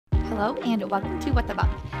Hello and welcome to What the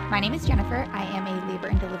Bump. My name is Jennifer. I am a labor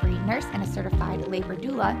and delivery nurse and a certified labor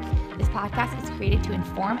doula. This podcast is created to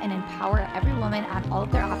inform and empower every woman on all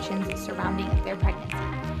of their options surrounding their pregnancy.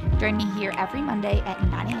 Join me here every Monday at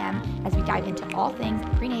 9 a.m. as we dive into all things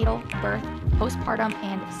prenatal, birth, postpartum,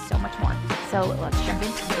 and so much more. So let's jump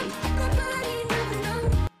into today's episode.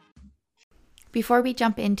 Before we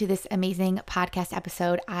jump into this amazing podcast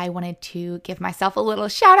episode, I wanted to give myself a little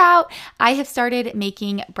shout out. I have started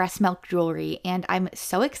making breast milk jewelry and I'm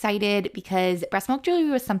so excited because breast milk jewelry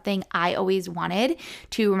was something I always wanted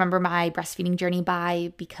to remember my breastfeeding journey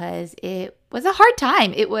by because it was a hard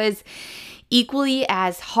time. It was equally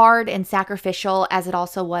as hard and sacrificial as it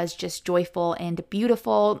also was just joyful and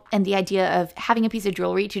beautiful. And the idea of having a piece of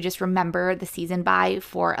jewelry to just remember the season by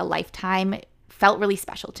for a lifetime felt really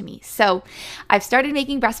special to me. So I've started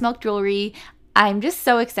making breast milk jewelry. I'm just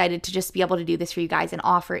so excited to just be able to do this for you guys and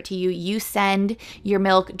offer it to you. You send your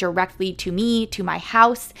milk directly to me, to my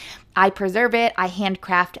house. I preserve it. I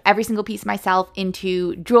handcraft every single piece myself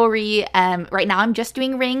into jewelry. Right now I'm just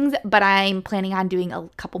doing rings, but I'm planning on doing a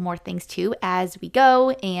couple more things too as we go.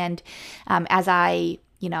 And as I,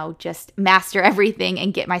 just master everything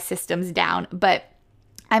and get my systems down. But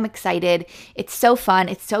I'm excited. It's so fun.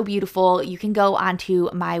 It's so beautiful. You can go onto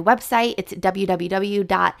my website. It's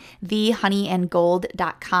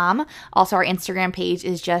www.thehoneyandgold.com. Also, our Instagram page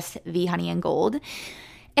is just thehoneyandgold.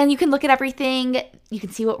 And you can look at everything. You can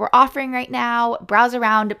see what we're offering right now. Browse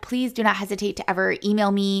around. Please do not hesitate to ever email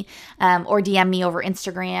me or DM me over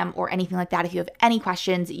Instagram or anything like that. If you have any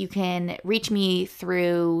questions, you can reach me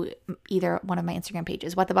through either one of my Instagram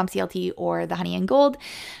pages, What the Bump CLT or The Honey and Gold.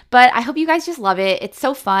 But I hope you guys just love it. It's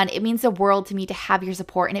so fun. It means the world to me to have your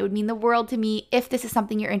support. And it would mean the world to me if this is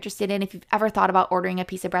something you're interested in. If you've ever thought about ordering a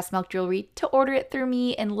piece of breast milk jewelry, to order it through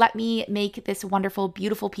me and let me make this wonderful,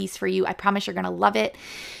 beautiful piece for you. I promise you're going to love it.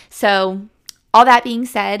 So all that being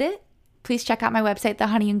said, please check out my website,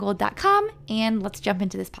 thehoneyandgold.com, and let's jump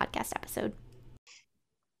into this podcast episode.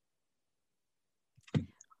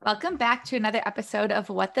 Welcome back to another episode of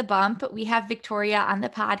What the Bump. We have Victoria on the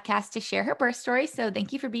podcast to share her birth story. So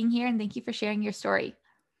thank you for being here and thank you for sharing your story.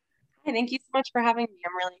 Hi, thank you so much for having me.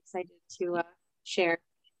 I'm really excited to share.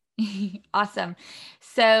 Awesome.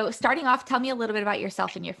 So starting off, tell me a little bit about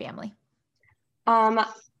yourself and your family.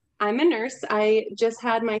 I'm a nurse. I just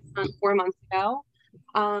had my son 4 months ago.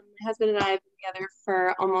 My husband and I have been together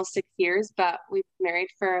for almost 6 years, but we've been married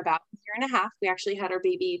for about a year and a half. We actually had our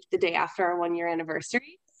baby the day after our 1 year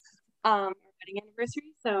anniversary, our wedding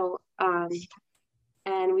anniversary. So,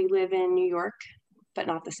 and we live in New York, but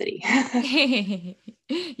not the city.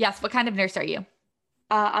 Yes. What kind of nurse are you?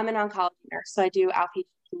 I'm an oncology nurse, so I do outpatient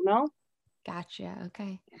chemo. Gotcha.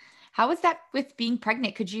 Okay. How was that with being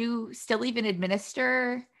pregnant? Could you still even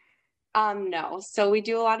administer? No. So we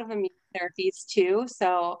do a lot of immune therapies too.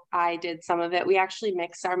 So I did some of it. We actually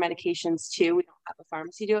mix our medications too. We don't have a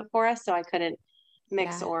pharmacy do it for us. So I couldn't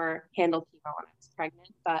mix or handle chemo when I was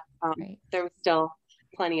pregnant, but there was still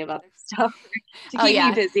plenty of other stuff to keep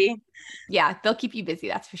me busy. Yeah. They'll keep you busy.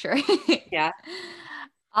 That's for sure. Yeah.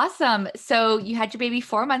 Awesome. So you had your baby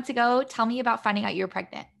 4 months ago. Tell me about finding out you were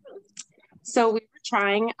pregnant. So we were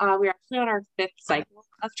trying, we were actually on our 5th cycle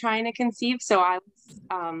of trying to conceive. So I was,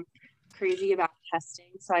 crazy about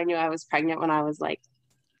testing. So I knew I was pregnant when I was like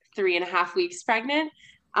 3.5 weeks pregnant.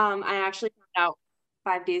 I actually found out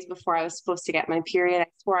 5 days before I was supposed to get my period. I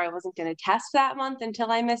swore I wasn't going to test that month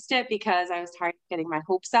until I missed it because I was tired of getting my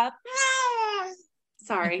hopes up.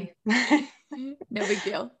 Sorry. No big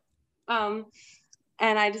deal. And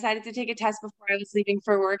I decided to take a test before I was leaving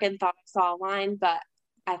for work and thought I saw a line, but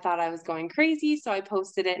I thought I was going crazy. So I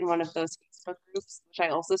posted it in one of those Facebook groups, which I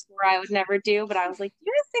also swore I would never do. But I was like, do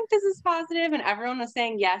you guys think this is positive? And everyone was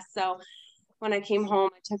saying yes. So when I came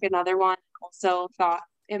home, I took another one, also thought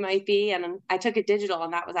it might be. And I took a digital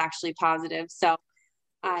and that was actually positive. So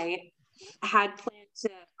I had planned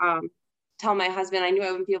to tell my husband I knew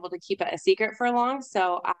I wouldn't be able to keep it a secret for long.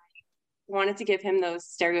 So I wanted to give him those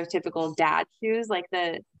stereotypical dad shoes, like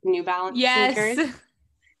the New Balance sneakers.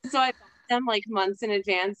 So I bought them like months in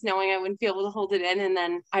advance, knowing I wouldn't be able to hold it in. And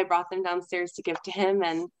then I brought them downstairs to give to him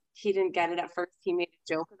and he didn't get it at first. He made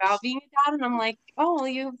a joke about being a dad. And I'm like, oh, well,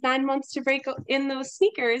 you have 9 months to break in those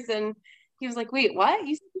sneakers. And he was like, wait, what?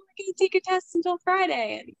 You said you weren't going to take a test until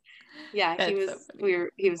Friday. And yeah, he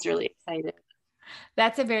was really excited.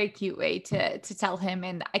 That's a very cute way to tell him.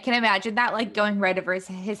 And I can imagine that like going right over his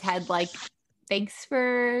head, like, thanks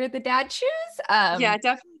for the dad shoes. Yeah, it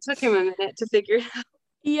definitely took him a minute to figure it out.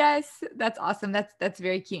 Yes, that's awesome. That's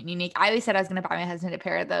very cute and unique. I always said I was gonna buy my husband a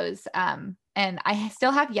pair of those, and I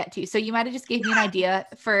still have yet to. So you might have just gave me an idea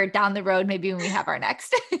for down the road, maybe when we have our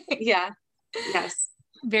next. Yeah. Yes.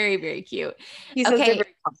 Very, very cute. He says they're Okay.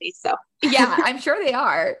 very comfy. So Yeah, I'm sure they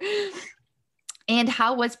are. And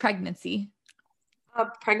how was pregnancy?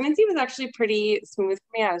 pregnancy was actually pretty smooth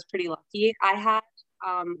for me. I was pretty lucky. I had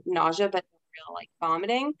nausea, but no real like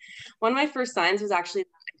vomiting. One of my first signs was actually that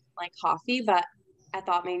I didn't like coffee, but I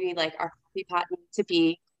thought maybe like our coffee pot needed to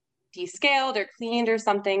be descaled or cleaned or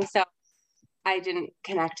something. So I didn't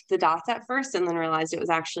connect the dots at first and then realized it was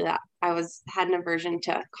actually that I had an aversion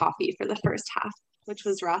to coffee for the first half, which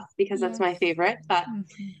was rough because that's Yes. my favorite. But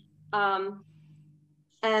Mhm. um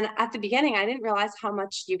and at the beginning I didn't realize how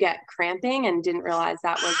much you get cramping and didn't realize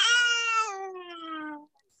that was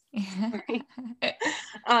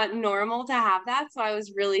normal to have that. So I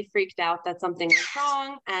was really freaked out that something was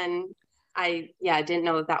wrong. And I didn't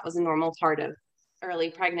know that that was a normal part of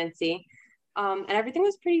early pregnancy. And everything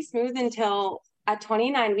was pretty smooth until at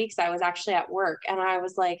 29 weeks, I was actually at work and I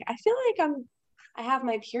was like, I feel like I have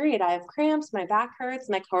my period. I have cramps, my back hurts.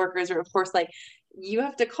 My coworkers were, of course, like, you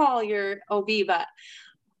have to call your OB, but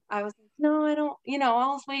I was like, no, I don't,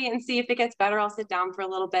 I'll just wait and see if it gets better. I'll sit down for a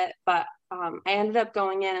little bit. But I ended up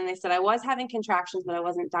going in and they said I was having contractions, but I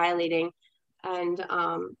wasn't dilating. And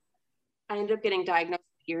I ended up getting diagnosed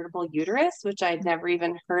with irritable uterus, which I'd never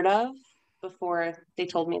even heard of before they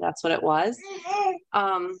told me that's what it was.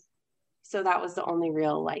 So that was the only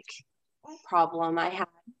real like problem I had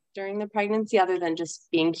during the pregnancy, other than just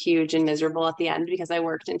being huge and miserable at the end because I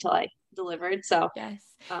worked until I delivered. So Yes.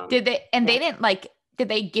 um, Did they, and yeah. they didn't like, did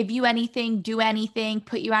they give you anything, do anything,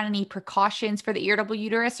 put you on any precautions for the irritable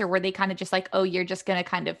uterus, or were they kind of just like, oh, you're just going to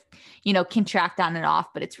kind of, contract on and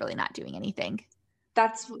off, but it's really not doing anything?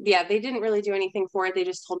 They didn't really do anything for it. They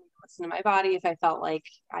just told me to listen to my body. If I felt like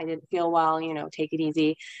I didn't feel well, take it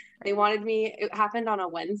easy. They wanted me, it happened on a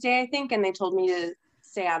Wednesday, I think, and they told me to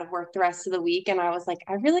stay out of work the rest of the week. And I was like,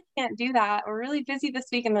 I really can't do that. We're really busy this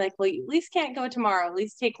week. And they're like, well, you at least can't go tomorrow. At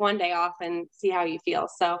least take one day off and see how you feel.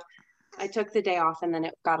 So I took the day off and then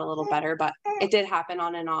it got a little better, but it did happen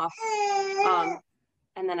on and off.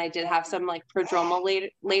 And then I did have some like prodromal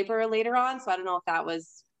labor later on. So I don't know if that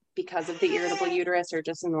was because of the irritable uterus or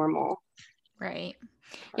just normal. Right.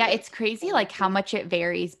 Yeah, it's crazy like how much it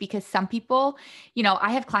varies because some people,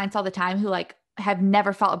 I have clients all the time who like have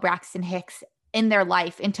never felt a Braxton Hicks in their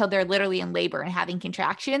life until they're literally in labor and having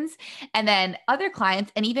contractions. And then other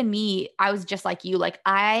clients, and even me, I was just like you, like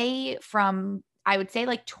I would say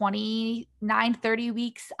like 29, 30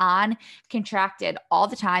 weeks on, contracted all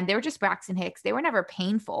the time. They were just Braxton Hicks. They were never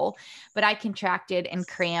painful, but I contracted and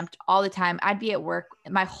cramped all the time. I'd be at work,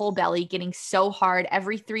 my whole belly getting so hard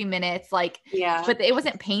every 3 minutes, like, Yeah. but it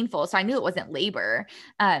wasn't painful. So I knew it wasn't labor.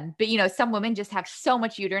 But some women just have so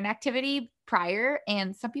much uterine activity prior,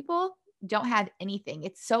 and some people don't have anything.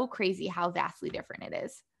 It's so crazy how vastly different it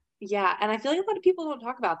is. Yeah. And I feel like a lot of people don't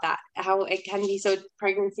talk about that, how it can be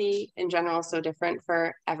pregnancy in general is so different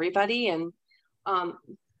for everybody. And um,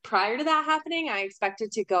 prior to that happening, I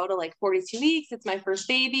expected to go to like 42 weeks. It's my first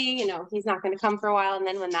baby, he's not going to come for a while. And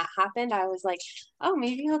then when that happened, I was like, oh,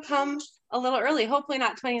 maybe he'll come a little early, hopefully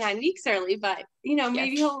not 29 weeks early, but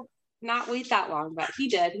maybe he'll not wait that long, but he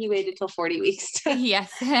did. He waited till 40 weeks.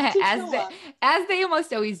 Yes, as they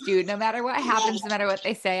almost always do, no matter what happens, no matter what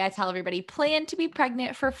they say, I tell everybody plan to be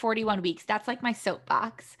pregnant for 41 weeks. That's like my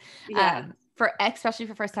soapbox. Yeah. For especially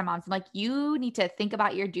for first time moms, I'm like, you need to think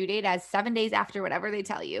about your due date as 7 days after whatever they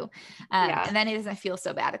tell you. Yeah. And then it doesn't feel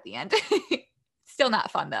so bad at the end. Still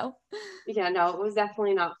not fun though. Yeah, no, it was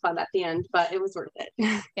definitely not fun at the end, but it was worth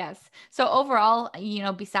it. Yes. So overall,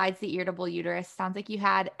 besides the irritable uterus, sounds like you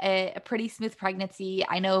had a pretty smooth pregnancy.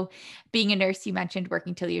 I know being a nurse, you mentioned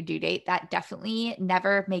working till your due date. That definitely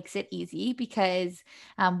never makes it easy because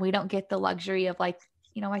we don't get the luxury of like,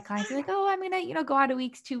 my clients are like, oh, I'm going to, go out of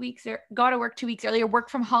weeks, 2 weeks, or go out of work 2 weeks earlier, work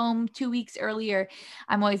from home 2 weeks earlier.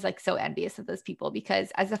 I'm always like so envious of those people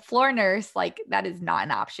because as a floor nurse, like that is not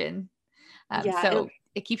an option. So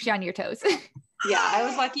it keeps you on your toes. Yeah, I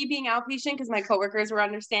was lucky being outpatient because my coworkers were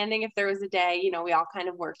understanding. If there was a day, we all kind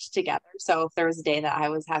of worked together. So if there was a day that I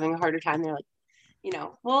was having a harder time, they're like,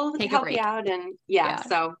 we'll help you out. And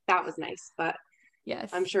so that was nice. But yes,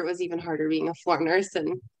 I'm sure it was even harder being a floor nurse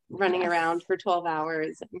and running around for 12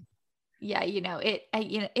 hours. Yeah,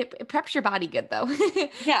 it preps your body good though. Yeah.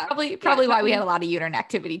 Yeah. Probably why we had a lot of uterine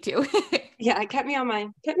activity too. Yeah. It kept me on my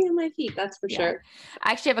feet. That's for Yeah. sure.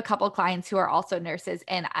 I actually have a couple of clients who are also nurses,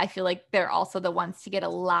 and I feel like they're also the ones to get a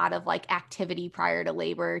lot of like activity prior to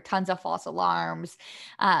labor, tons of false alarms,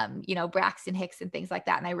 Braxton Hicks and things like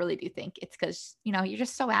that. And I really do think it's because, you're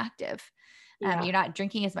just so active. Yeah. You're not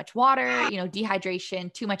drinking as much water,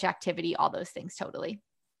 dehydration, too much activity, all those things totally.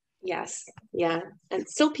 Yes. Yeah. And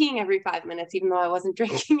still peeing every 5 minutes, even though I wasn't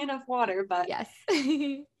drinking enough water, but Yes.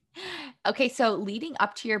 Okay, so leading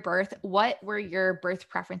up to your birth, what were your birth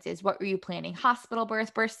preferences? What were you planning? Hospital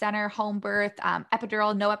birth, birth center, home birth,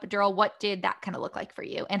 epidural, no epidural? What did that kind of look like for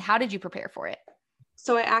you? And how did you prepare for it?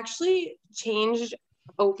 so I actually changed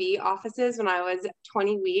OB offices when I was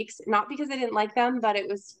 20 weeks, not because I didn't like them, but it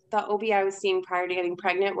was the OB I was seeing prior to getting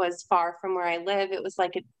pregnant was far from where I live. It was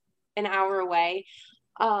like an hour away.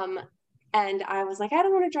 Um, and I was like, I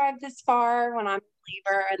don't want to drive this far when I'm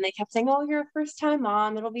in labor. And they kept saying, oh, you're a first time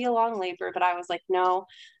mom. It'll be a long labor. But I was like, no,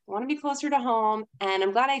 I want to be closer to home. And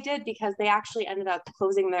I'm glad I did because they actually ended up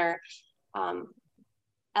closing their um,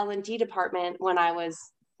 L&D department when I was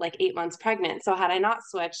like 8 months pregnant. So had I not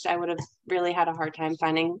switched, I would have really had a hard time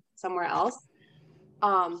finding somewhere else.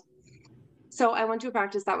 Um, so I went to a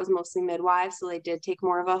practice that was mostly midwives. So they did take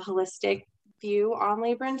more of a holistic view on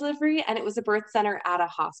labor and delivery. And it was a birth center at a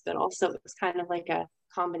hospital. So it was kind of like a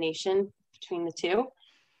combination between the two.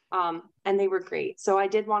 And they were great. So I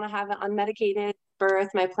did want to have an unmedicated birth.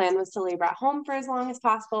 My plan was to labor at home for as long as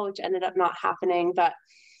possible, which ended up not happening. But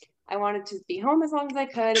I wanted to be home as long as I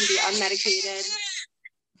could and be unmedicated.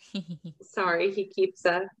 Sorry, he keeps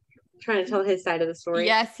trying to tell his side of the story.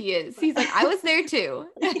 Yes, he is. He's like, I was there too.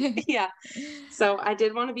 Yeah. So I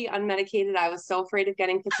did want to be unmedicated. I was so afraid of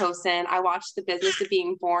getting Pitocin. I watched The Business of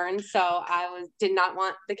Being Born. So I did not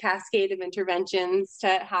want the cascade of interventions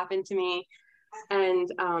to happen to me.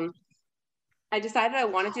 And I decided I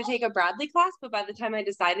wanted to take a Bradley class, but by the time I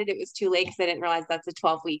decided it was too late because I didn't realize that's a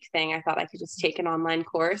 12-week thing. I thought I could just take an online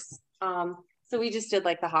course. So we just did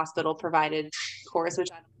like the hospital provided course, which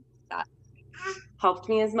that helped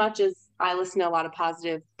me as much as I listen to a lot of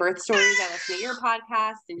positive birth stories. I listen to your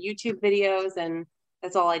podcast and YouTube videos, and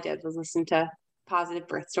that's all I did was listen to positive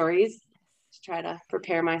birth stories to try to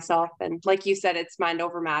prepare myself. And like you said, it's mind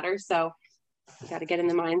over matter. So you got to get in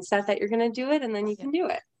the mindset that you're going to do it, and then you can do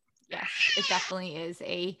it. Yes, it definitely is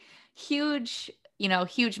a huge,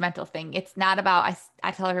 huge mental thing. It's not about,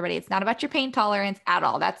 I tell everybody, it's not about your pain tolerance at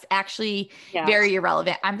all. That's actually very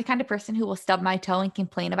irrelevant. I'm the kind of person who will stub my toe and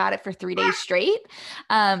complain about it for 3 days straight.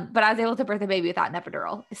 But I was able to birth a baby without an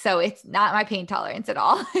epidural. So it's not my pain tolerance at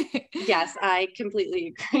all. Yes, I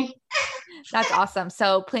completely agree. That's awesome.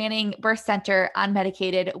 So planning birth center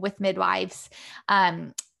unmedicated with midwives.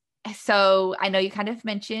 So I know you kind of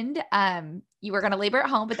mentioned you were going to labor at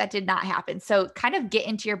home, but that did not happen. So kind of get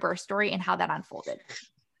into your birth story and how that unfolded.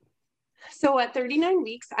 So at 39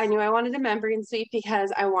 weeks, I knew I wanted a membrane sweep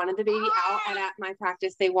because I wanted the baby out. And at my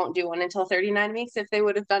practice, they won't do one until 39 weeks. If they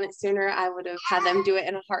would have done it sooner, I would have had them do it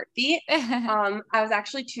in a heartbeat. I was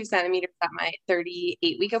actually 2 centimeters at my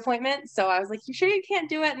 38-week appointment. So I was like, you sure you can't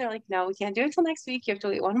do it? And they're like, no, we can't do it till next week. You have to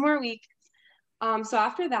wait 1 more week. So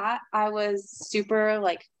after that, I was super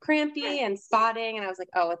like crampy and spotting, and I was like,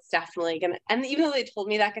 oh, it's definitely gonna, and even though they told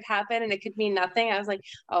me that could happen and it could mean nothing, I was like,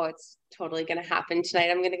 oh, it's totally gonna happen tonight.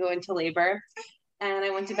 I'm gonna go into labor. And I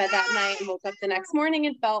went to bed that night and woke up the next morning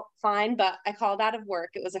and felt fine, but I called out of work.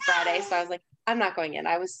 It was a Friday. So I was like, I'm not going in.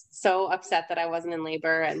 I was so upset that I wasn't in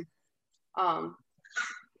labor. And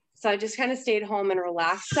so I just kind of stayed home and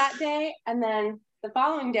relaxed that day. And then the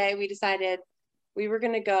following day, we decided we were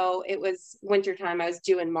going to go. It was wintertime. I was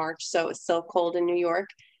due in March, so it was still cold in New York.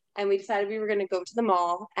 And we decided we were going to go to the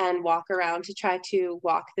mall and walk around to try to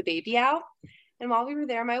walk the baby out. And while we were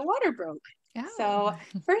there, my water broke. Oh.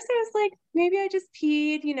 So first I was like, maybe I just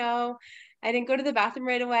peed, I didn't go to the bathroom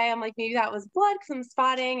right away. I'm like, maybe that was blood because I'm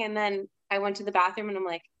spotting. And then I went to the bathroom and I'm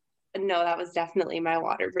like, no, that was definitely my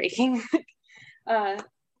water breaking.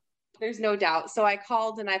 There's no doubt. So I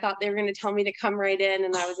called and I thought they were going to tell me to come right in,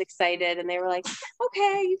 and I was excited. And they were like,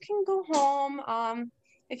 okay, you can go home.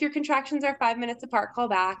 If your contractions are 5 minutes apart, call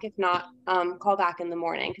back. If not, call back in the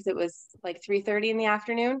morning. Cause it was like 3:30 in the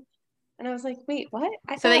afternoon. And I was like, wait, what?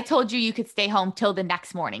 So they told you could stay home till the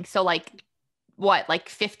next morning. So like what, like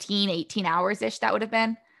 15, 18 hours ish that would have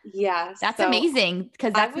been? Yeah. That's amazing.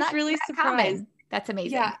 Cause that's not really surprised. Common. That's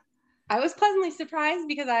amazing. Yeah. I was pleasantly surprised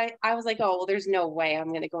because I was like, oh, well, there's no way I'm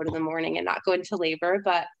going to go to the morning and not go into labor.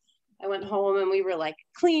 But I went home and we were like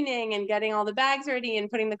cleaning and getting all the bags ready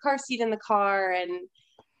and putting the car seat in the car. And,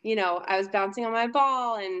 I was bouncing on my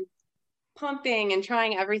ball and pumping and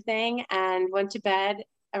trying everything, and went to bed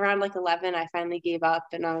around like 11. I finally gave up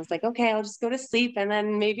and I was like, okay, I'll just go to sleep and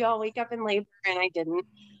then maybe I'll wake up in labor. And I didn't.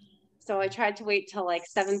 So I tried to wait till like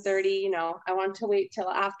 7:30. I wanted to wait till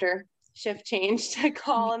after shift change to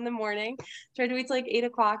call in the morning. Tried to wait till like 8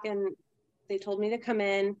 o'clock, and they told me to come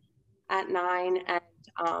in at 9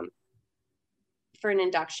 and for an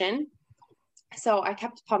induction. So I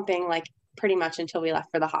kept pumping like pretty much until we left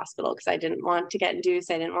for the hospital because I didn't want to get induced.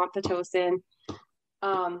 I didn't want Pitocin.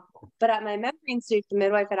 But at my membrane stage, the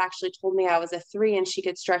midwife had actually told me I was a 3 and she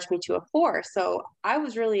could stretch me to a 4. So I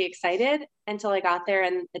was really excited until I got there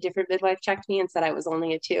and a different midwife checked me and said I was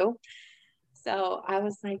only a 2. So I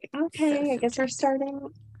was like, okay, I guess we're starting.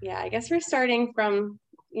 Yeah, I guess we're starting from,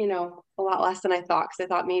 a lot less than I thought, because I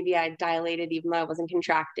thought maybe I dilated even though I wasn't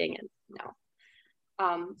contracting, and no.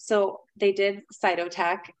 So they did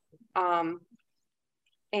Cytotec,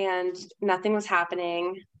 and nothing was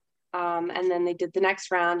happening. And then they did the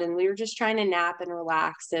next round, and we were just trying to nap and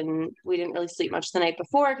relax, and we didn't really sleep much the night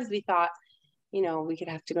before because we thought, we could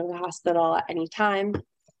have to go to the hospital at any time.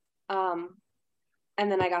 And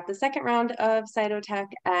then I got the second round of Cytotec,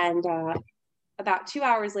 and about 2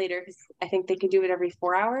 hours later, because I think they could do it every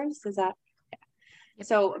 4 hours. Is that? Yeah.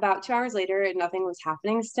 So about 2 hours later, nothing was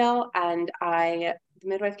happening still. And the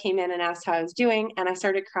midwife came in and asked how I was doing. And I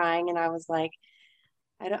started crying, and I was like,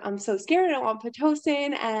 I'm so scared. I don't want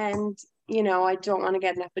Pitocin, and, I don't want to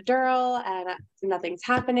get an epidural, and nothing's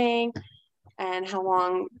happening. And how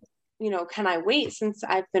long, can I wait, since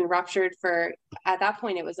I've been ruptured for, at that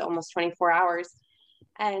point, it was almost 24 hours.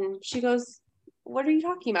 And she goes, what are you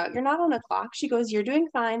talking about? You're not on a clock. She goes, you're doing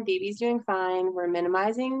fine. Baby's doing fine. We're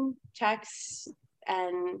minimizing checks.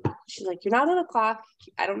 And she's like, you're not on a clock.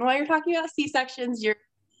 I don't know why you're talking about C-sections. You're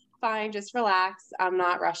fine. Just relax. I'm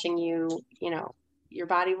not rushing you. Your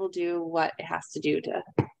body will do what it has to do to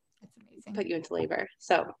put you into labor.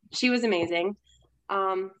 So she was amazing.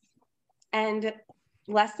 And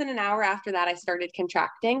less than an hour after that, I started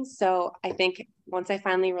contracting. So I think once I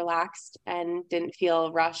finally relaxed and didn't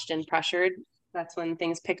feel rushed and pressured, that's when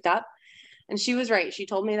things picked up. And she was right. She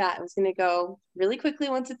told me that it was going to go really quickly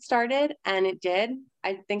once it started, and it did.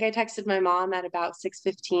 I think I texted my mom at about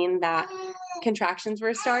 6:15 that contractions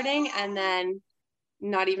were starting, and then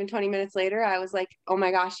not even 20 minutes later, I was like, oh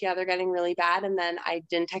my gosh, yeah, they're getting really bad. And then I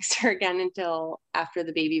didn't text her again until after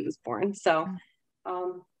the baby was born. So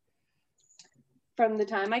from the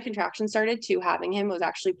time my contraction started to having him was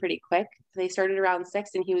actually pretty quick. They started around 6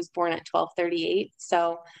 and he was born at 12:38.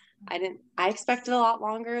 So I expected a lot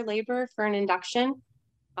longer labor for an induction.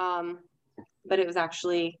 But it was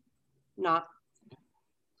actually not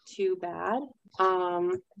too bad.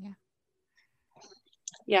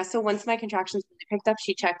 Yeah. So once my contractions picked up,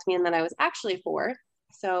 she checked me, and then I was actually 4.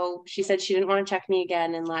 So she said she didn't want to check me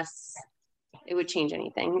again unless it would change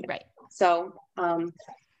anything. Right. So,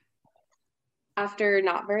 after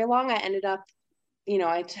not very long, I ended up,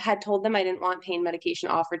 I had told them I didn't want pain medication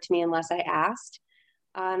offered to me unless I asked.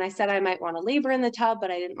 And I said I might want to labor in the tub,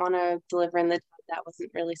 but I didn't want to deliver in the tub. That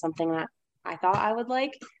wasn't really something that I thought I would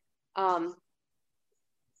like.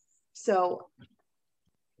 So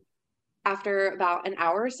after about an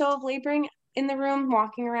hour or so of laboring in the room,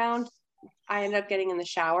 walking around, I ended up getting in the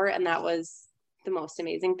shower, and that was the most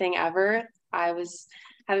amazing thing ever. I was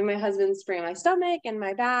having my husband spray my stomach and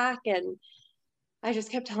my back, and I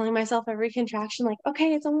just kept telling myself every contraction, like,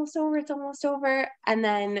 okay, it's almost over. It's almost over. And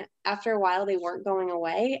then after a while, they weren't going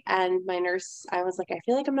away. And my nurse, I was like, I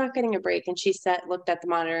feel like I'm not getting a break. And she looked at the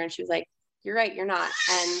monitor, and she was like, you're right, you're not.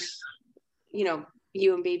 And,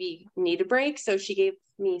 you and baby need a break. So she gave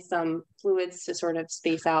me some fluids to sort of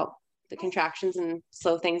space out the contractions and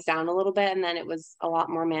slow things down a little bit. And then it was a lot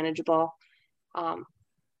more manageable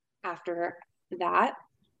after that.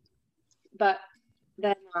 But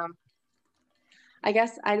then I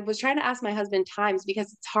guess I was trying to ask my husband times,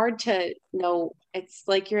 because it's hard to know. It's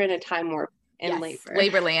like you're in a time warp in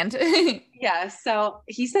labor land. Yeah. So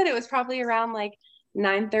he said it was probably around like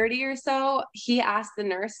 9:30 or so. He asked the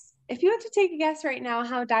nurse, if you had to take a guess right now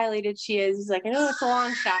how dilated she is, he's like, I know it's a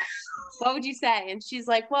long shot. What would you say? And she's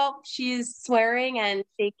like, well, she's swearing and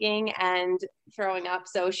shaking and throwing up.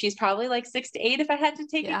 So she's probably like 6 to 8 if I had to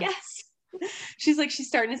take a guess. She's like, she's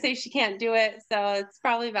starting to say she can't do it. So it's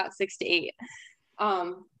probably about 6 to 8.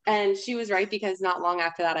 And she was right, because not long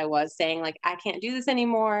after that, I was saying like, I can't do this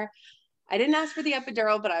anymore. I didn't ask for the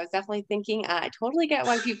epidural, but I was definitely thinking, I totally get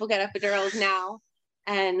why people get epidurals now.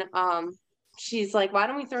 And, she's like, why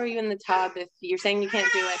don't we throw you in the tub if you're saying you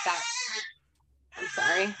can't do it? I'm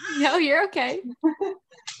sorry. No, you're okay.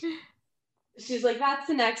 She's like, that's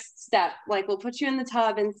the next step. Like, we'll put you in the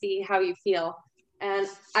tub and see how you feel. And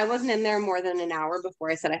I wasn't in there more than an hour before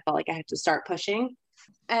I said I felt like I had to start pushing.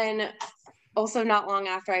 And also not long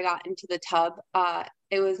after I got into the tub,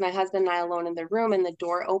 it was my husband and I alone in the room, and the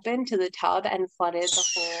door opened to the tub and flooded the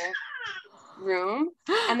whole room.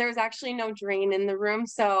 And there was actually no drain in the room.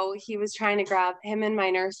 So he was trying to grab, him and my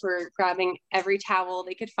nurse were grabbing every towel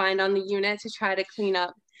they could find on the unit to try to clean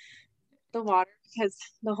up the water because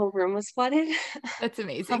the whole room was flooded. That's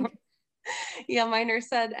amazing. Yeah, my nurse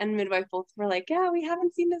said, and midwife both were like, yeah, we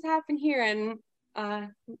haven't seen this happen here. And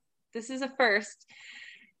this is a first.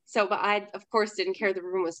 So, but I, of course, didn't care the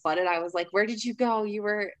room was flooded. I was like, where did you go? You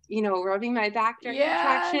were, rubbing my back during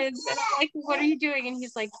contractions. And I'm like, what are you doing? And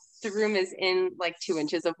he's like, the room is in like 2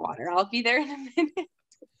 inches of water. I'll be there in a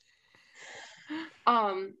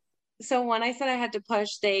minute. So when I said I had to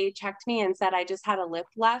push, they checked me and said I just had a lip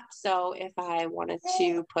left. So if I wanted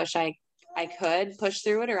to push, I could push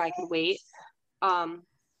through it, or I could wait. And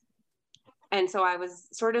so I was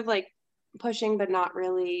sort of like pushing, but not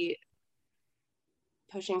really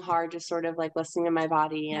pushing hard, just sort of like listening to my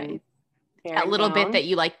body and a little bit that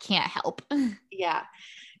you like can't help. Yeah.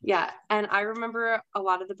 And I remember a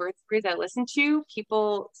lot of the birth stories I listened to,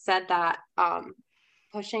 people said that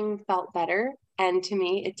pushing felt better, and to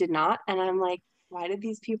me it did not. And I'm like, why did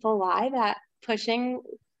these people lie that pushing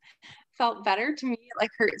felt better? To me it like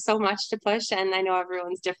hurt so much to push, and I know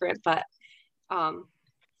everyone's different, but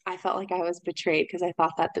I felt like I was betrayed because I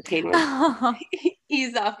thought that the pain would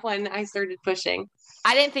ease up when I started pushing.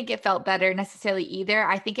 I didn't think it felt better necessarily either.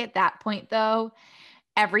 I think at that point though,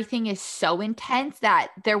 everything is so intense that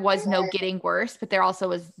there was no getting worse, but there also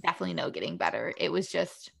was definitely no getting better. It was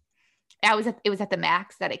just, it was at the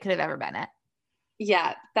max that it could have ever been at.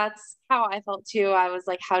 Yeah, that's how I felt too. I was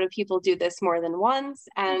like, how do people do this more than once?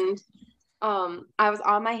 And I was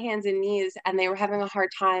on my hands and knees, and they were having a hard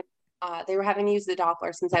time. They were having to use the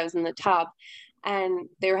Doppler since I was in the tub, and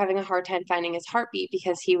they were having a hard time finding his heartbeat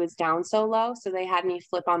because he was down so low. So they had me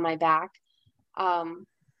flip on my back.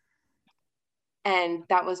 And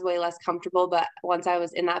that was way less comfortable. But once I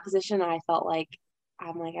was in that position, I felt like,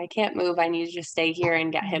 I'm like, I can't move. I need to just stay here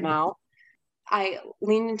and get him out. I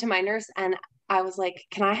leaned into my nurse and I was like,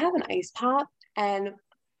 can I have an ice pop? And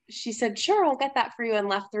she said, sure, I'll get that for you, and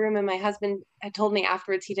left the room. And my husband had told me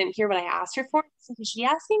afterwards he didn't hear what I asked her for. So is she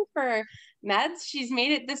asking for meds? She's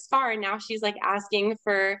made it this far, and now she's like asking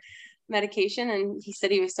for medication. And he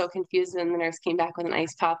said he was so confused. And the nurse came back with an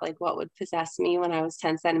ice pop. Like, what would possess me when I was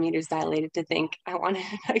 10 centimeters dilated to think I wanted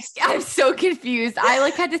an ice pop? I'm so confused. I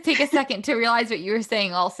like had to take a second to realize what you were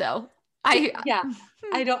saying also. I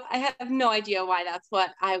have no idea why that's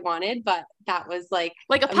what I wanted, but that was like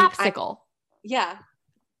a popsicle. Yeah.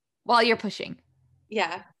 While you're pushing.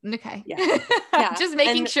 Yeah. Okay. Yeah. Just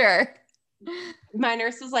making sure. My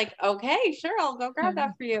nurse was like, okay, sure, I'll go grab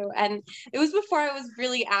that for you. And it was before I was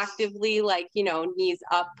really actively like, knees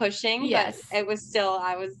up pushing. Yes. But it was still,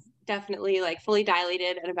 I was definitely like fully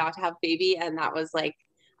dilated and about to have baby. And that was like,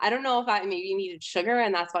 I don't know if I maybe needed sugar.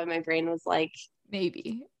 And that's why my brain was like,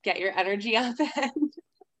 maybe get your energy up.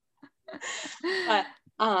 But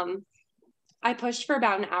I pushed for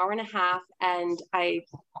about an hour and a half, and I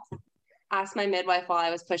asked my midwife while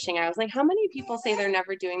I was pushing, I was like, how many people say they're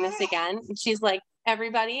never doing this again? And she's like,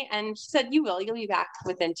 everybody. And she said, you'll be back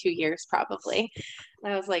within 2 years, probably.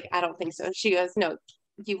 And I was like, I don't think so. She goes, no,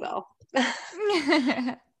 you will.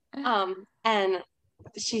 And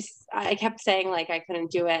I kept saying like, I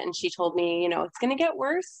couldn't do it. And she told me, it's going to get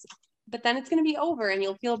worse, but then it's going to be over and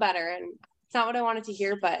you'll feel better. And it's not what I wanted to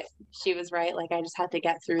hear, but she was right. Like, I just had to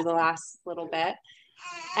get through the last little bit.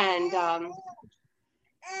 And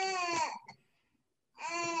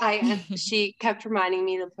she kept reminding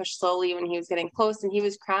me to push slowly when he was getting close, and he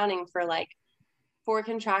was crowning for like 4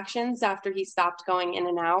 contractions after he stopped going in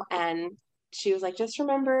and out. And she was like, just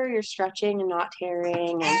remember you're stretching and not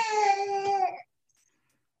tearing.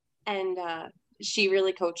 And she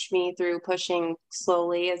really coached me through pushing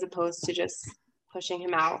slowly as opposed to just pushing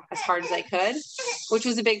him out as hard as I could, which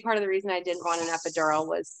was a big part of the reason I didn't want an epidural,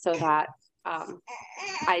 was so that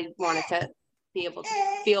I wanted to be able to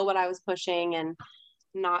feel what I was pushing and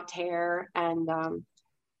not tear. And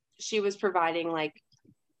she was providing like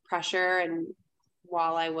pressure, and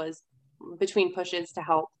while I was between pushes to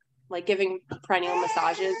help, like giving perineal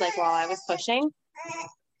massages like while I was pushing,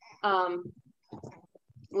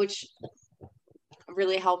 which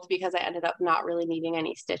really helped because I ended up not really needing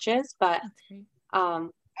any stitches. But I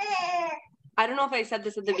don't know if I said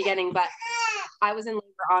this at the beginning, but I was in labor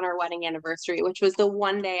on our wedding anniversary, which was the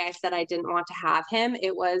one day I said I didn't want to have him.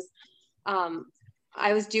 It was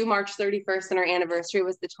I was due March 31st and our anniversary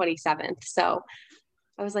was the 27th. So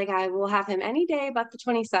I was like, I will have him any day but the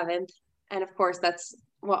 27th. And of course, that's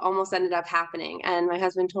what almost ended up happening. And my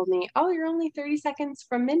husband told me, "Oh, you're only 30 seconds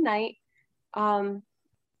from midnight to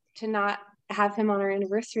not have him on our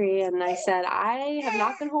anniversary." And I said, "I have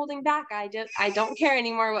not been holding back. I don't care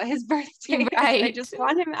anymore what his birthday is. I just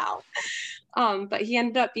want him out." But he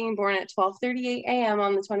ended up being born at 12:38 a.m.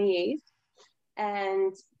 on the 28th.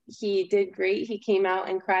 And he did great. He came out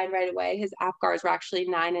and cried right away. His APGARs were actually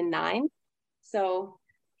 9 and 9. So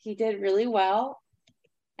he did really well.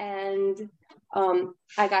 And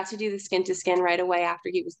I got to do the skin to skin right away after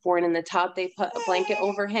he was born in the tub. They put a blanket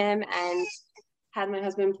over him and had my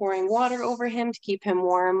husband pouring water over him to keep him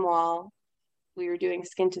warm while we were doing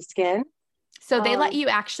skin to skin. So they let you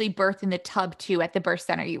actually birth in the tub too at the birth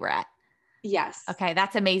center you were at? Yes. Okay,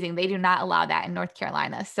 that's amazing. They do not allow that in North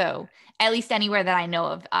Carolina. So at least anywhere that I know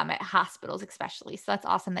of, at hospitals especially. So that's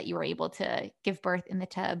awesome that you were able to give birth in the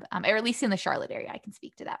tub, or at least in the Charlotte area. I can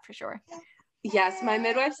speak to that for sure. Yes, my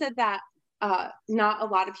midwife said that not a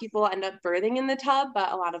lot of people end up birthing in the tub,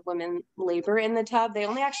 but a lot of women labor in the tub. They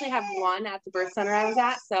only actually have one at the birth center I was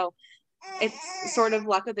at. So it's sort of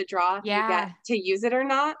luck of the draw if you get to use it or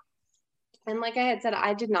not. And like I had said,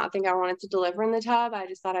 I did not think I wanted to deliver in the tub. I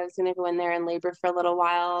just thought I was going to go in there and labor for a little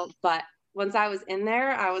while. But once I was in there,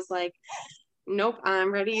 I was like, nope,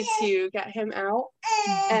 I'm ready to get him out.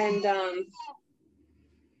 And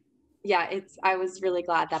yeah, I was really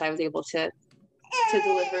glad that I was able to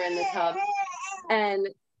deliver in the tub. And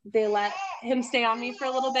they let him stay on me for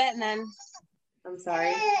a little bit. And then, I'm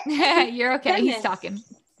sorry. You're okay. He's talking.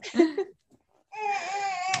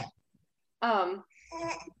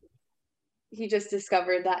 He just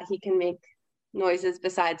discovered that he can make noises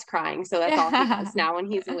besides crying. So that's all he does now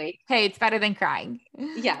when he's awake. Hey, it's better than crying.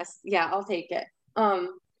 Yes. Yeah, I'll take it.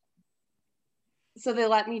 So they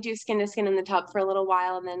let me do skin to skin in the tub for a little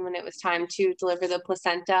while. And then when it was time to deliver the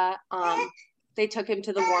placenta, they took him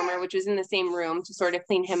to the warmer, which was in the same room, to sort of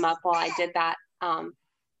clean him up while I did that.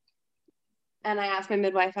 And I asked my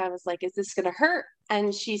midwife, I was like, "Is this going to hurt?"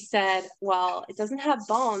 And she said, "Well, it doesn't have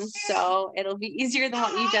bones, so it'll be easier than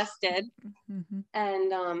what you just did." Mm-hmm.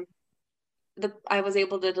 And I was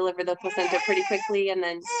able to deliver the placenta pretty quickly. And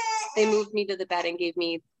then they moved me to the bed and gave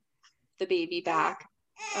me the baby back.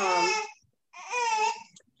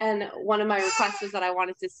 And one of my requests was that I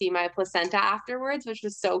wanted to see my placenta afterwards, which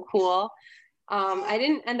was so cool. I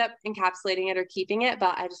didn't end up encapsulating it or keeping it,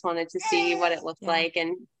 but I just wanted to see what it looked like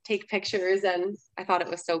and take pictures. And I thought it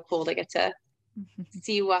was so cool to get to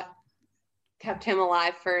see what kept him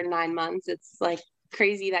alive for 9 months. It's like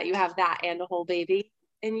crazy that you have that and a whole baby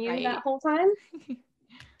in you that whole time.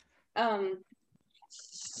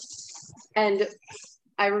 And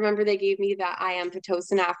I remember they gave me that IM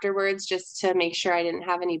Pitocin afterwards just to make sure I didn't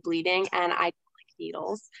have any bleeding. And I don't like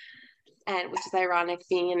needles. And which is ironic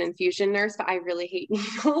being an infusion nurse, but I really hate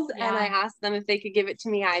needles. Yeah. And I asked them if they could give it to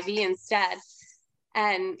me IV instead.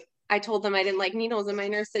 And I told them I didn't like needles. And my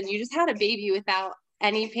nurse said, "You just had a baby without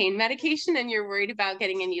any pain medication and you're worried about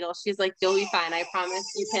getting a needle." She's like, "You'll be fine. I promise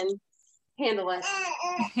you can handle it."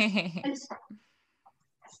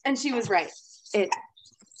 And she was right. It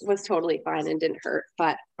was totally fine and didn't hurt.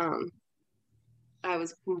 But I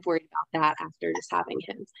was worried about that after just having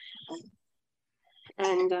him.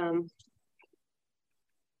 And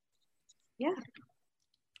yeah.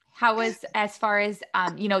 How was, as far as,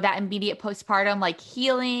 that immediate postpartum, like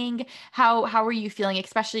healing, how were you feeling,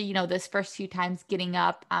 especially, those first few times getting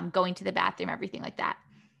up, going to the bathroom, everything like that?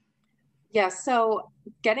 Yeah. So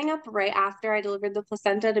getting up right after I delivered the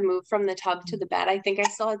placenta to move from the tub to the bed, I think I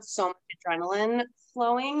still had so much adrenaline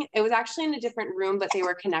flowing. It was actually in a different room, but they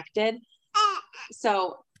were connected.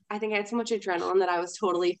 So I think I had so much adrenaline that I was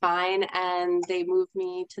totally fine. And they moved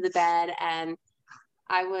me to the bed and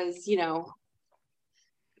I was,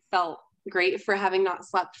 felt great for having not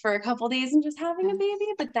slept for a couple days and just having a baby.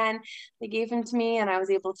 But then they gave him to me and I was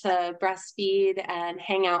able to breastfeed and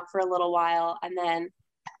hang out for a little while. And then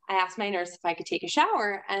I asked my nurse if I could take a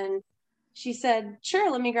shower and she said,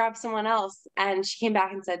 "Sure, let me grab someone else." And she came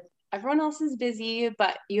back and said, "Everyone else is busy,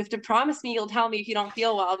 but you have to promise me you'll tell me if you don't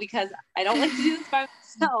feel well because I don't like to do this by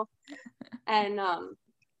myself." And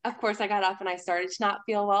of course, I got up and I started to not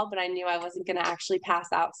feel well, but I knew I wasn't going to actually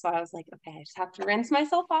pass out. So I was like, okay, I just have to rinse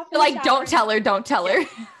myself off. Like, don't tell her.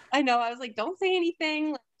 I know. I was like, don't say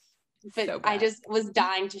anything. But so I just was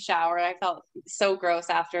dying to shower. I felt so gross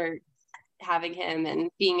after having him and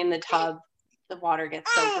being in the tub. The water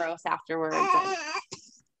gets so gross afterwards.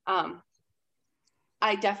 And,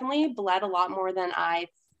 I definitely bled a lot more than I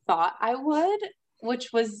thought I would,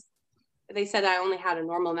 which was, they said I only had a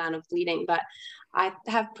normal amount of bleeding, but I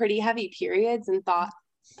have pretty heavy periods and thought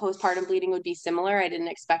postpartum bleeding would be similar. I didn't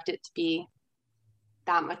expect it to be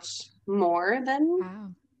that much more than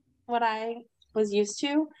Wow. what I was used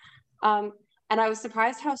to. And I was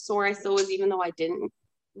surprised how sore I still was, even though I didn't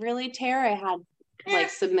really tear. I had like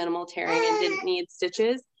some minimal tearing and didn't need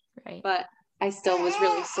stitches, Right. but I still was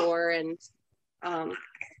really sore. And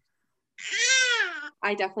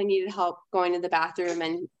I definitely needed help going to the bathroom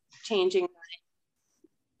and changing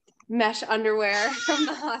my mesh underwear from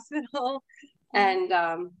the hospital. And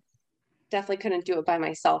definitely couldn't do it by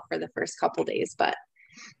myself for the first couple days. But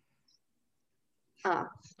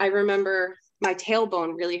I remember my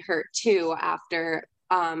tailbone really hurt too after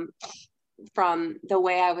from the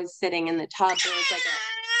way I was sitting in the tub. There was like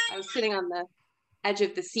I was sitting on the edge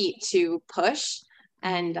of the seat to push,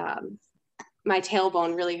 and my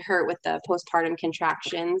tailbone really hurt with the postpartum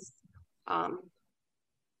contractions.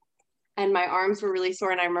 And my arms were really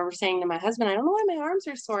sore. And I remember saying to my husband, I don't know why my arms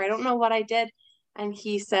are sore. I don't know what I did. And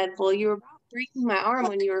he said, well, you were breaking my arm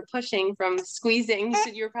when you were pushing from squeezing. He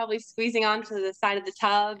said you were probably squeezing onto the side of the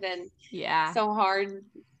tub and so hard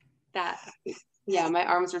that, yeah, my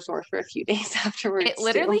arms were sore for a few days afterwards. It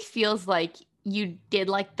literally feels like you did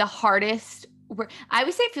like the hardest work. I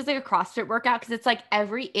always say it feels like a CrossFit workout because it's like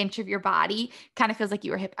every inch of your body kind of feels like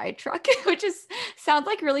you were hit by a truck, which is sounds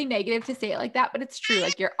like really negative to say it like that, but it's true.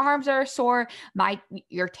 Like your arms are sore,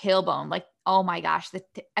 your tailbone, like, oh my gosh,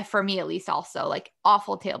 for me at least also like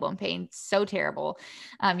awful tailbone pain, so terrible.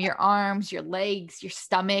 Your arms, your legs, your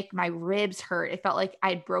stomach, my ribs hurt. It felt like I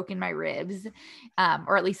had broken my ribs,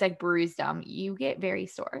 or at least like bruised them. You get very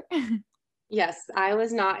sore. Yes, I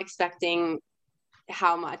was not expecting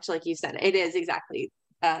how much, like you said, it is exactly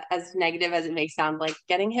as negative as it may sound, like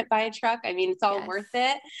getting hit by a truck. I mean, it's all worth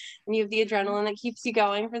it. And you have the adrenaline that keeps you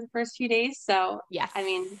going for the first few days. So, I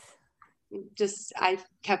mean, I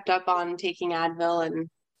kept up on taking Advil and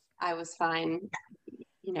I was fine.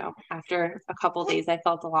 You know, after a couple days, I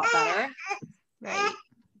felt a lot better. Right.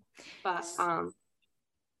 But,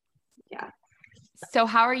 yeah. So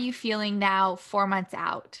how are you feeling now 4 months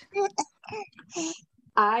out?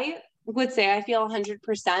 I would say I feel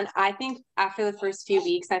 100%. I think after the first few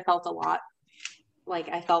weeks, I felt a lot like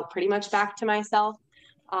I felt pretty much back to myself.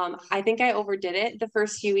 I think I overdid it the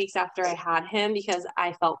first few weeks after I had him because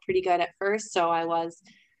I felt pretty good at first. So I was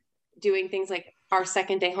doing things like our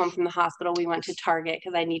second day home from the hospital, we went to Target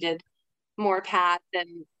because I needed more pads.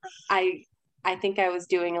 And I think I was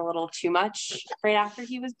doing a little too much right after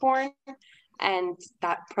he was born. And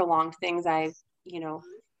that prolonged things. I,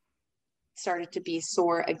 started to be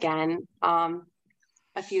sore again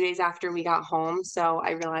a few days after we got home. So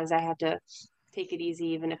I realized I had to take it easy,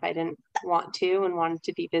 even if I didn't want to and wanted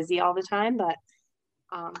to be busy all the time. But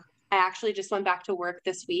I actually just went back to work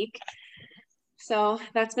this week. So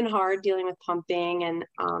that's been hard dealing with pumping. And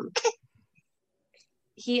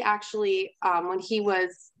he actually, when he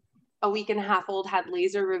was a week and a half old, had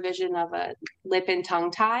laser revision of a lip and tongue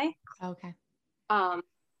tie. Okay.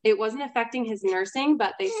 It wasn't affecting his nursing,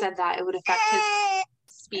 but they said that it would affect his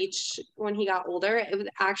speech when he got older. It was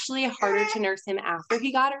actually harder to nurse him after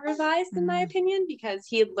he got it revised, in my opinion, because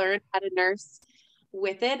he had learned how to nurse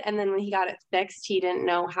with it. And then when he got it fixed, he didn't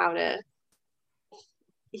know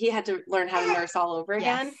he had to learn how to nurse all over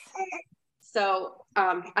again. So,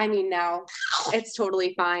 I mean, now it's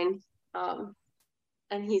totally fine.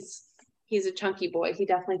 And he's a chunky boy. He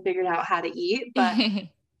definitely figured out how to eat, but,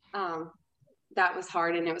 that was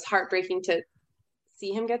hard. And it was heartbreaking to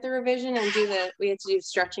see him get the revision and we had to do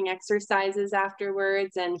stretching exercises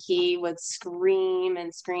afterwards. And he would scream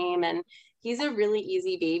and scream. And he's a really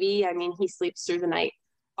easy baby. I mean, he sleeps through the night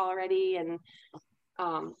already. And,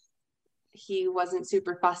 he wasn't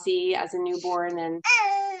super fussy as a newborn. And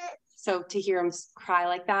so to hear him cry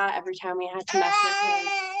like that every time we had to mess with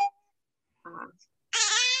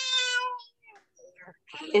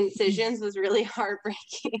his incisions was really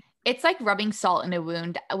heartbreaking. It's like rubbing salt in a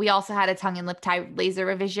wound. We also had a tongue and lip tie laser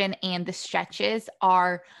revision, and the stretches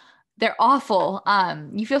they're awful.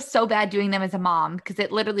 You feel so bad doing them as a mom because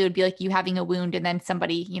it literally would be like you having a wound and then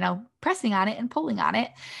somebody, pressing on it and pulling on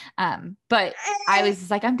it. But I was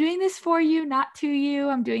just like, I'm doing this for you, not to you.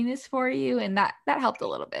 I'm doing this for you. And that helped a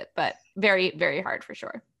little bit, but very, very hard for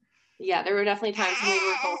sure. Yeah, there were definitely times when we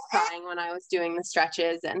were both crying when I was doing the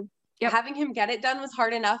stretches, and having him get it done was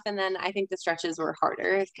hard enough. And then I think the stretches were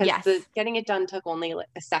harder because getting it done took only like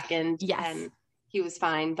a second and he was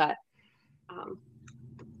fine. But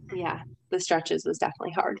yeah, the stretches was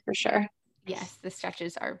definitely hard for sure. Yes, the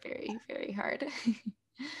stretches are very, very hard.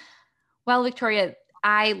 Well, Victoria,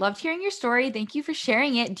 I loved hearing your story. Thank you for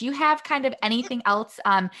sharing it. Do you have kind of anything else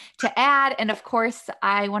to add? And of course,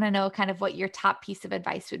 I want to know kind of what your top piece of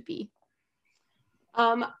advice would be.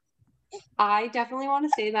 I definitely want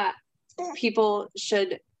to say that people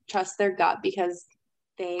should trust their gut because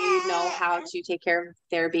they know how to take care of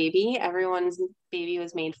their baby. Everyone's baby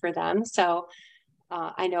was made for them. So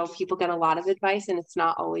I know people get a lot of advice and it's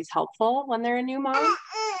not always helpful when they're a new mom.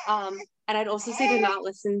 And I'd also say to not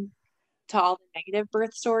listen to all the negative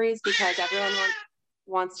birth stories because everyone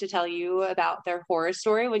wants to tell you about their horror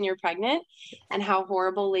story when you're pregnant and how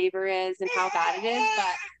horrible labor is and how bad it is.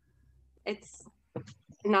 But it's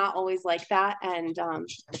not always like that. And,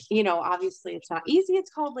 you know, obviously it's not easy.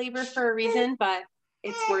 It's called labor for a reason, but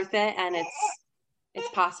it's worth it and it's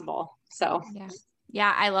possible. So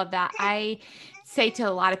yeah, I love that. I say to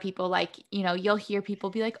a lot of people, like, you know, you'll hear people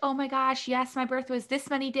be like, oh my gosh, yes, my birth was this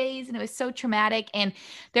many days and it was so traumatic. And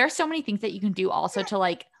there are so many things that you can do also to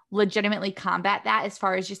like legitimately combat that, as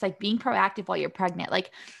far as just like being proactive while you're pregnant.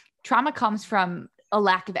 Like, trauma comes from a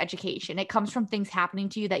lack of education. It comes from things happening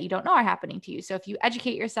to you that you don't know are happening to you. So if you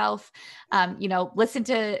educate yourself, you know, listen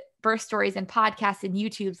to birth stories and podcasts and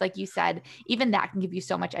YouTubes, like you said, even that can give you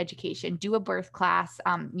so much education. Do a birth class,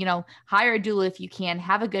 you know, hire a doula if you can,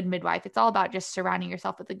 have a good midwife. It's all about just surrounding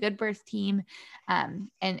yourself with a good birth team, and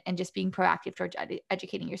just being proactive towards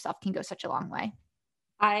educating yourself can go such a long way.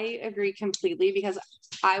 I agree completely because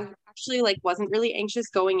I actually like wasn't really anxious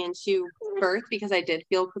going into birth because I did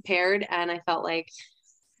feel prepared and I felt like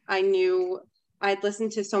I knew I'd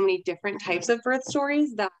listened to so many different types of birth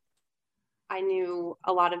stories that I knew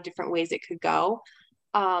a lot of different ways it could go.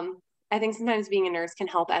 I think sometimes being a nurse can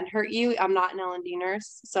help and hurt you. I'm not an L&D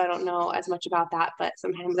nurse, so I don't know as much about that, but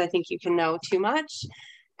sometimes I think you can know too much.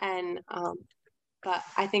 And, but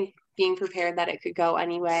I think being prepared that it could go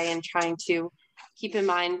anyway and trying to keep in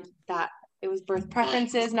mind that it was birth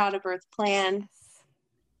preferences, not a birth plan.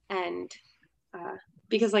 And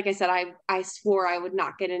because like I said, I swore I would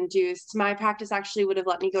not get induced. My practice actually would have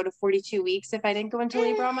let me go to 42 weeks if I didn't go into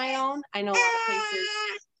labor on my own. I know a lot of places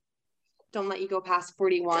don't let you go past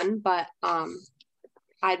 41, but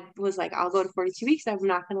I was like, I'll go to 42 weeks. I'm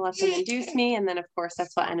not going to let them induce me. And then of course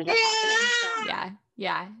that's what ended up happening. So.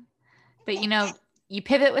 Yeah. But you know, you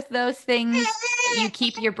pivot with those things, you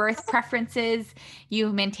keep your birth preferences,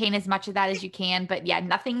 you maintain as much of that as you can. But yeah,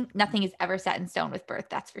 nothing is ever set in stone with birth.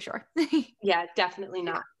 That's for sure. Yeah, definitely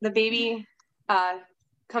not. The baby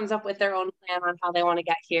comes up with their own plan on how they want to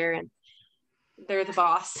get here and they're the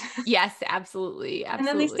boss. Yes, absolutely. And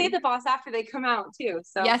then they stay the boss after they come out too.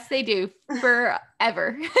 So yes, they do,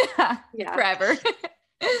 forever. Yeah. Forever.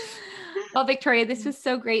 Well, Victoria, this was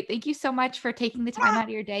so great. Thank you so much for taking the time out of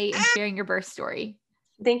your day and sharing your birth story.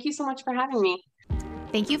 Thank you so much for having me.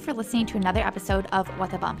 Thank you for listening to another episode of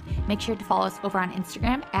What the Bump. Make sure to follow us over on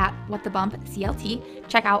Instagram at WhatTheBumpCLT.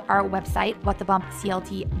 Check out our website,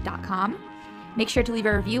 whatthebumpclt.com. Make sure to leave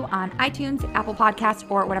a review on iTunes, Apple Podcasts,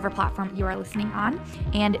 or whatever platform you are listening on.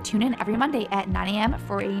 And tune in every Monday at 9 a.m.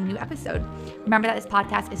 for a new episode. Remember that this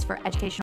podcast is for educational